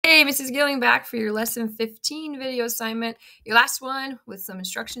Mrs. Gilling back for your lesson 15 video assignment, your last one with some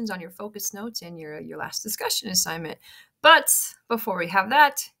instructions on your focus notes and your last discussion assignment. But before we have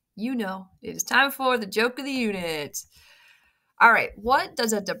that, it is time for the joke of the unit. All right, what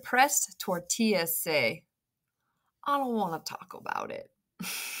does a depressed tortilla say? I don't want to talk about it.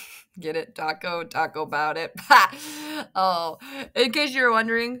 Get it? Talk about it. Oh, in case you're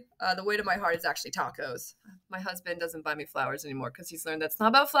wondering, the way to my heart is actually tacos. My husband doesn't buy me flowers anymore because he's learned that's not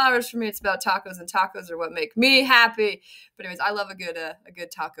about flowers for me. It's about tacos, and tacos are what make me happy. But anyways, I love a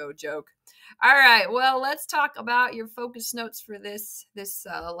good taco joke. All right, well, let's talk about your focus notes for this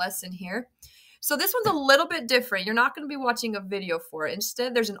lesson here. So this one's a little bit different. You're not going to be watching a video for it.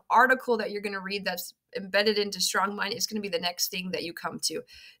 Instead, there's an article that you're going to read that's embedded into StrongMind. It's going to be the next thing that you come to.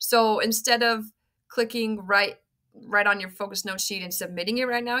 So instead of clicking right on your focus note sheet and submitting it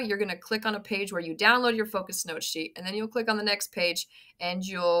right now, you're going to click on a page where you download your focus note sheet, and then you'll click on the next page and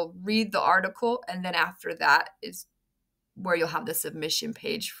you'll read the article. And then after that is where you'll have the submission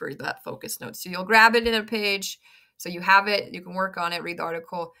page for that focus note. So you'll grab it in a page. So you have it, you can work on it, read the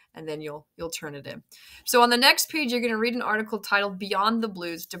article, and then you'll turn it in. So on the next page, you're going to read an article titled Beyond the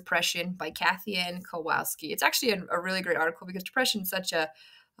Blues, Depression by Kathy Ann Kowalski. It's actually a really great article because depression is such a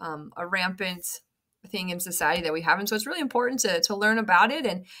rampant thing in society that we have. And so it's really important to learn about it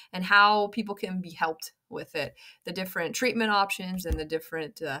and how people can be helped with it, the different treatment options and the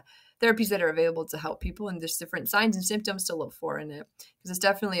different therapies that are available to help people, and there's different signs and symptoms to look for in it, because it's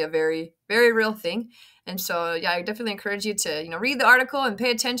definitely a very, very real thing. And so, yeah, I definitely encourage you to, read the article and pay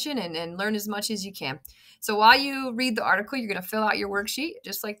attention and learn as much as you can. So while you read the article, you're going to fill out your worksheet,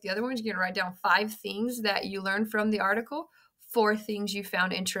 just like the other ones. You're going to write down 5 things that you learned from the article, 4 things you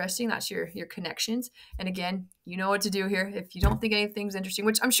found interesting. That's your connections. And again, you know what to do here. If you don't think anything's interesting,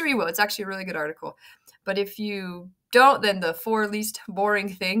 which I'm sure you will, it's actually a really good article. But if you don't, then the 4 least boring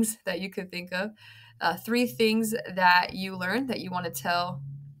things that you could think of, 3 things that you learned that you want to tell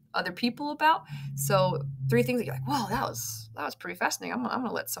other people about. So 3 things that you're like, whoa, that was pretty fascinating. I'm going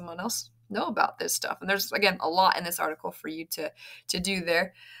to let someone else know about this stuff. And there's, again, a lot in this article for you to do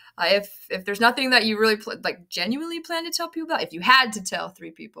there. If there's nothing that you really genuinely plan to tell people about, if you had to tell 3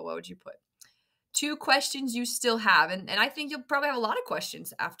 people, what would you put? 2 questions you still have. And I think you'll probably have a lot of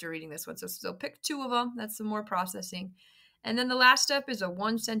questions after reading this one. So pick 2 of them. That's some more processing. And then the last step is a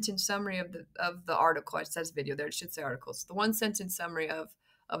 1-sentence summary of the article. It says video there. It should say articles. The 1-sentence summary of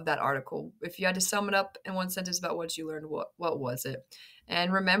that article. If you had to sum it up in 1 sentence about what you learned, what was it?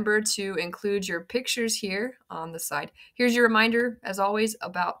 And remember to include your pictures here on the side. Here's your reminder, as always,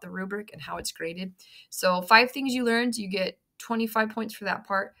 about the rubric and how it's graded. So 5 things you learned, you get 25 points for that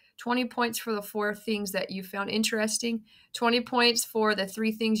part. 20 points for the 4 things that you found interesting. 20 points for the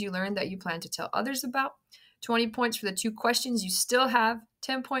 3 things you learned that you plan to tell others about. 20 points for the 2 questions you still have.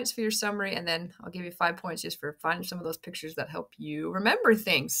 10 points for your summary, and then I'll give you 5 points just for finding some of those pictures that help you remember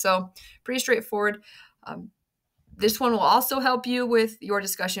things. So pretty straightforward. This one will also help you with your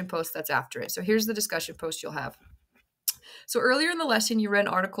discussion post that's after it. So here's the discussion post you'll have. So earlier in the lesson, you read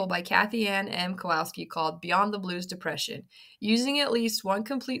an article by Kathy Ann M. Kowalski called Beyond the Blues, Depression. Using at least 1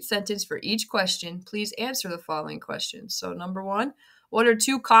 complete sentence for each question, please answer the following questions. So number 1, what are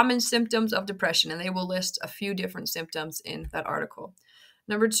 2 common symptoms of depression? And they will list a few different symptoms in that article.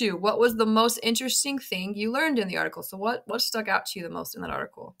 Number 2, what was the most interesting thing you learned in the article? So what stuck out to you the most in that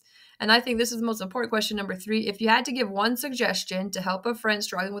article? And I think this is the most important question. Number 3, if you had to give 1 suggestion to help a friend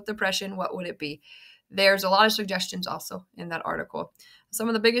struggling with depression, what would it be? There's a lot of suggestions also in that article. Some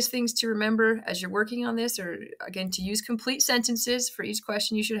of the biggest things to remember as you're working on this are, again, to use complete sentences. For each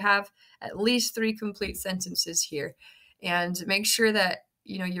question, you should have at least 3 complete sentences here. And make sure that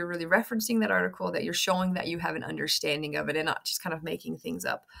you're really referencing that article, that you're showing that you have an understanding of it and not just kind of making things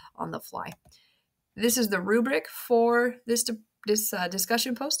up on the fly. This is the rubric for this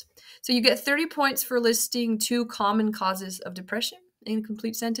discussion post. So you get 30 points for listing 2 common causes of depression in a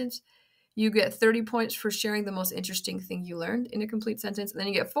complete sentence. You get 30 points for sharing the most interesting thing you learned in a complete sentence. And then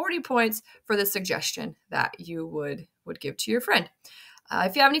you get 40 points for the suggestion that you would give to your friend.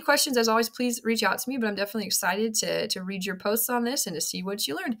 If you have any questions, as always, please reach out to me. But I'm definitely excited to read your posts on this and to see what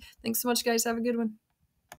you learned. Thanks so much, guys. Have a good one.